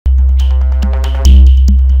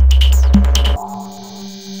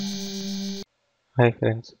Hi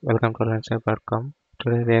friends, welcome to Lancer.com.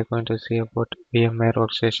 Today we are going to see about VMware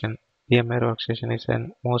Workstation. VMware Workstation is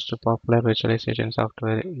the most popular virtualization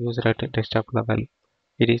software used at desktop level.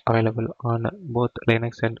 It is available on both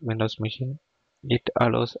Linux and Windows machine. It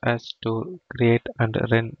allows us to create and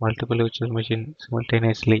run multiple virtual machines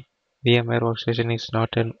simultaneously. VMware Workstation is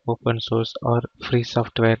not an open source or free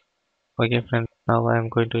software. Okay friends, now I am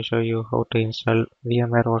going to show you how to install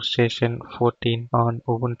VMware Workstation 14 on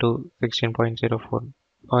Ubuntu 16.04.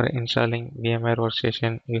 For installing VMware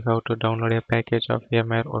Workstation, you have to download a package of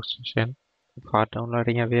VMware Workstation. For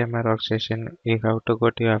downloading a VMware Workstation, you have to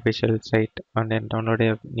go to your official site and then download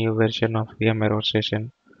a new version of VMware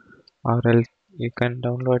Workstation, or else you can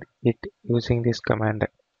download it using this command.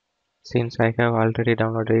 Since I have already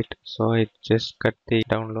downloaded it, so I just cut the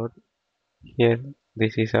download. Here,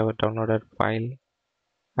 this is our downloaded file.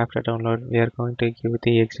 After download, we are going to give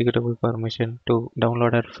the executable permission to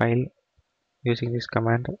download our file using this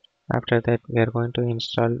command. After that, we are going to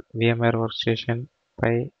install VMware Workstation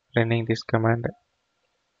by running this command.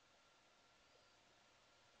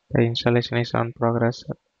 The installation is on progress.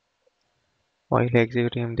 While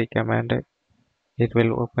executing the command, it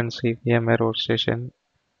will open the VMware Workstation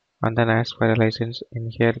and then ask for a license. In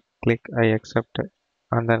here, click I accept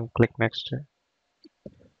and then click next.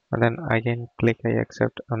 And then again click I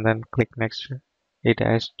accept and then click next. It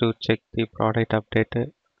has to check the product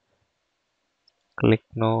update. Click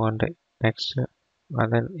no and next.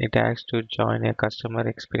 And then it asks to join a customer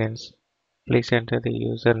experience. Please enter the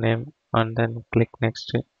username and then click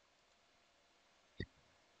next,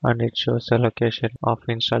 and it shows the location of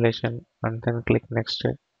installation and then click next.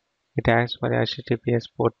 It asks for HTTPS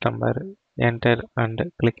port number, enter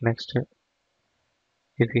and click next.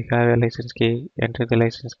 If you have a license key, enter the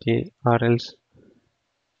license key or else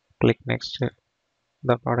click next.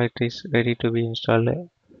 The product is ready to be installed.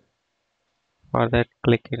 For that,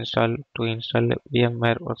 click install to install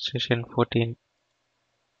VMware Workstation 14.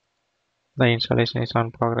 The installation is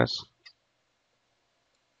on progress.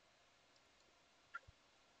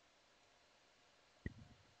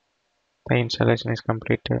 The installation is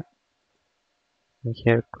completed.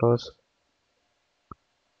 Here close.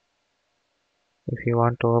 If you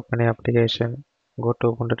want to open an application, go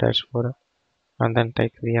to Ubuntu dashboard and then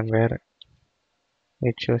type VMware.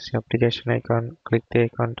 It shows the application icon. Click the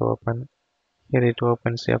icon to open. Here it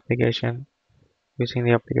opens the application. Using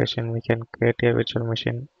the application, we can create a virtual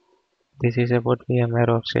machine. This is about VMware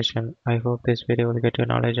Workstation. I hope this video will get you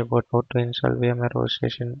knowledge about how to install VMware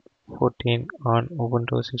Workstation 14 on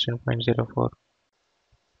Ubuntu 16.04.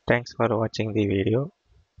 Thanks for watching the video.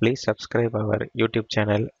 Please subscribe our YouTube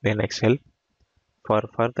channel Linux Help. For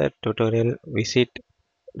further tutorial, visit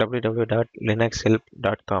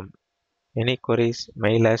www.linuxhelp.com. Any queries,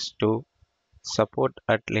 mail us to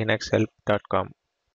support@linuxhelp.com.